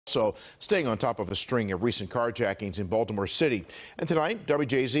So staying on top of a string of recent carjackings in Baltimore City. And tonight,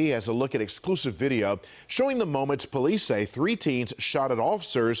 WJZ has a look at exclusive video showing the moments police say 3 teens shot at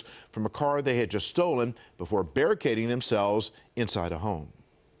officers from a car they had just stolen before barricading themselves inside a home.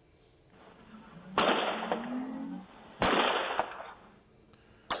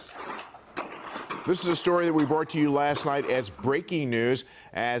 This is a story that we brought to you last night as breaking news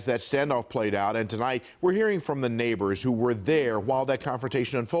as that standoff played out. And tonight, we're hearing from the neighbors who were there while that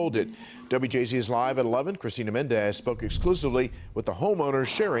confrontation unfolded. WJZ is live at 11. Christina Mendez spoke exclusively with the homeowners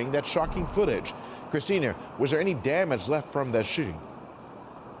sharing that shocking footage. Christina, was there any damage left from that shooting?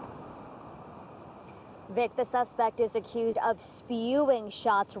 Vic, the suspect is accused of spewing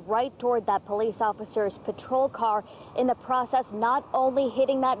shots right toward that police officer's patrol car, in the process not only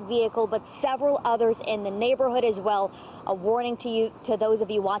hitting that vehicle but several others in the neighborhood as well. A warning to those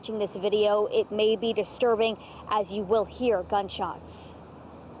of you watching this video, it may be disturbing as you will hear gunshots.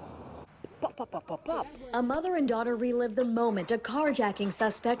 Pop, pop, pop, pop, pop. A mother and daughter relive the moment a carjacking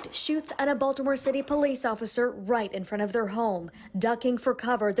suspect shoots at a Baltimore City police officer right in front of their home. Ducking for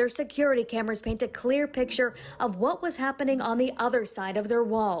cover, their security cameras paint a clear picture of what was happening on the other side of their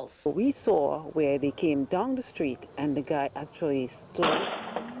walls. We saw where they came down the street and the guy actually stood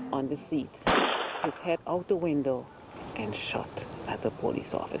on the seat, his head out the window, and shot at the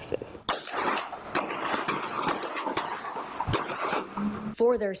police officers.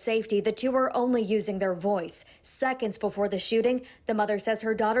 For their safety, the two were only using their voice. Seconds before the shooting, the mother says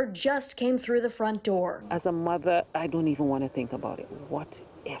her daughter just came through the front door. As a mother, I don't even want to think about it. What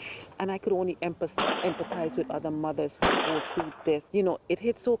if? And I could only empathize with other mothers who go through this. You know, it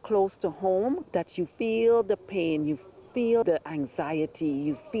hits so close to home that you feel the pain, you feel the anxiety,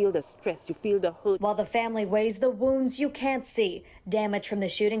 you feel the stress, you feel the hurt. While the family weighs the wounds you can't see, damage from the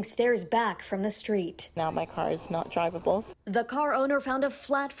shooting stares back from the street. Now my car is not drivable. The car owner found a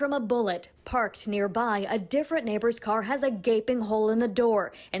flat from a bullet. Parked nearby, a different neighbor's car has a gaping hole in the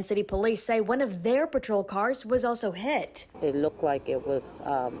door, and city police say one of their patrol cars was also hit. It looked like it was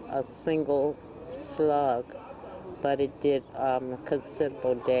a single slug, but it did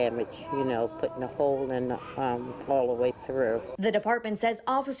considerable damage, you know, putting a hole in all the way through. The department says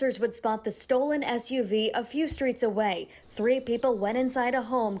officers would spot the stolen SUV a few streets away. 3 people went inside a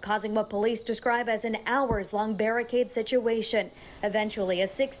home, causing what police describe as an hours-long barricade situation. Eventually, a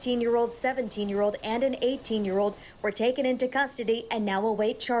 16-year-old, 17-year-old, and an 18-year-old were taken into custody and now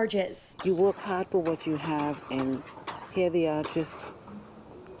await charges. You work hard for what you have, and here they are just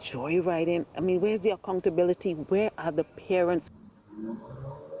joyriding. I mean, where's the accountability? Where are the parents?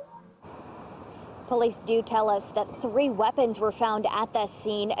 Police do tell us that 3 weapons were found at that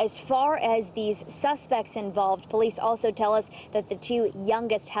scene. As far as these suspects involved, police also tell us that the 2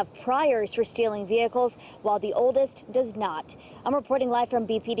 youngest have priors for stealing vehicles, while the oldest does not. I'm reporting live from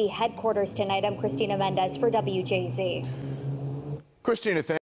BPD headquarters tonight. I'm Christina Mendez for WJZ. Christina,